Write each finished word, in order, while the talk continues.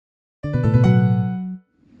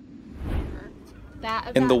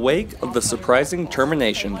In the wake of the surprising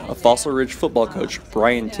termination of Fossil Ridge football coach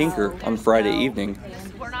Brian Tinker on Friday evening,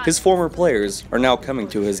 his former players are now coming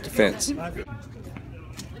to his defense.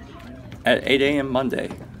 At 8 a.m.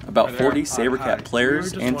 Monday, about 40 SaberCat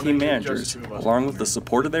players and team managers, along with the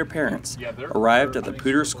support of their parents, arrived at the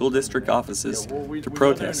Poudre School District offices to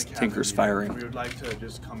protest Tinker's firing. We would like to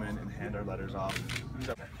just come in and hand our letters off.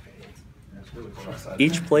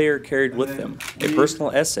 Each player carried with them a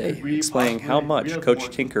personal essay explaining how much Coach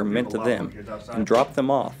Tinker meant to them and dropped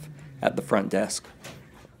them off at the front desk.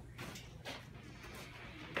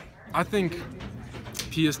 I think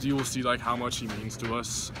PSD will see how much he means to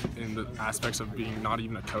us in the aspects of being not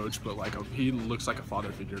even a coach, but he looks like a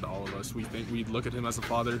father figure to all of us. We look at him as a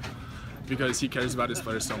father because he cares about his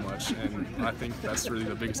players so much, and I think that's really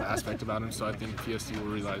the biggest aspect about him. So I think PSD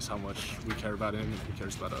will realize how much we care about him and he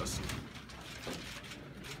cares about us.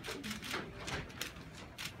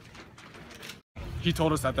 He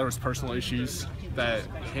told us that there was personal issues that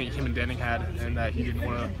him and Denning had, and that he didn't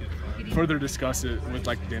want to further discuss it with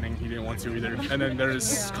Denning. He didn't want to either. And then there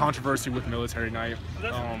is controversy with military night.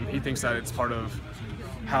 He thinks that it's part of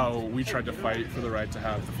how we tried to fight for the right to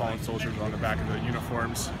have the fallen soldiers on the back of the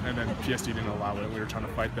uniforms, and then PSD didn't allow it. We were trying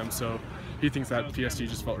to fight them, so he thinks that PSD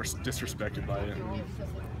just felt disrespected by it. And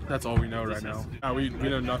that's all we know right now. We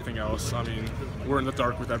know nothing else. I mean, we're in the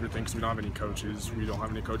dark with everything because we don't have any coaches. We don't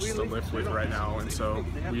have any coaches to lift with right now, and so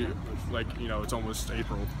it's almost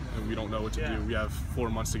April, and we don't know what to do. We have 4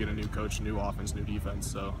 months to get a new coach, new offense, new defense,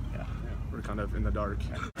 so we're kind of in the dark.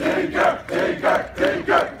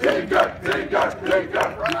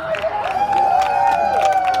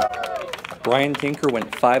 Brian Tinker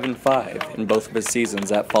went 5-5 in both of his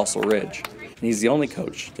seasons at Fossil Ridge, and he's the only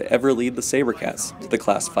coach to ever lead the SaberCats to the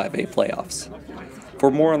Class 5A playoffs. For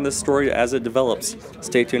more on this story as it develops,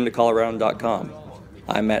 stay tuned to ColoRound.com.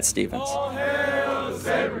 I'm Matt Stevens. All hail the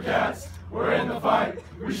SaberCats, we're in the fight,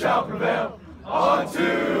 we shall prevail. On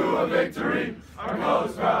to a victory, our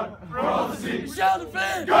colors proud for all to see. We shall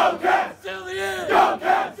defend, go Cats, till the end, go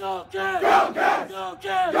Cats, go Cats, go Cats, go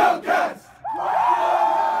Cats, go Cats.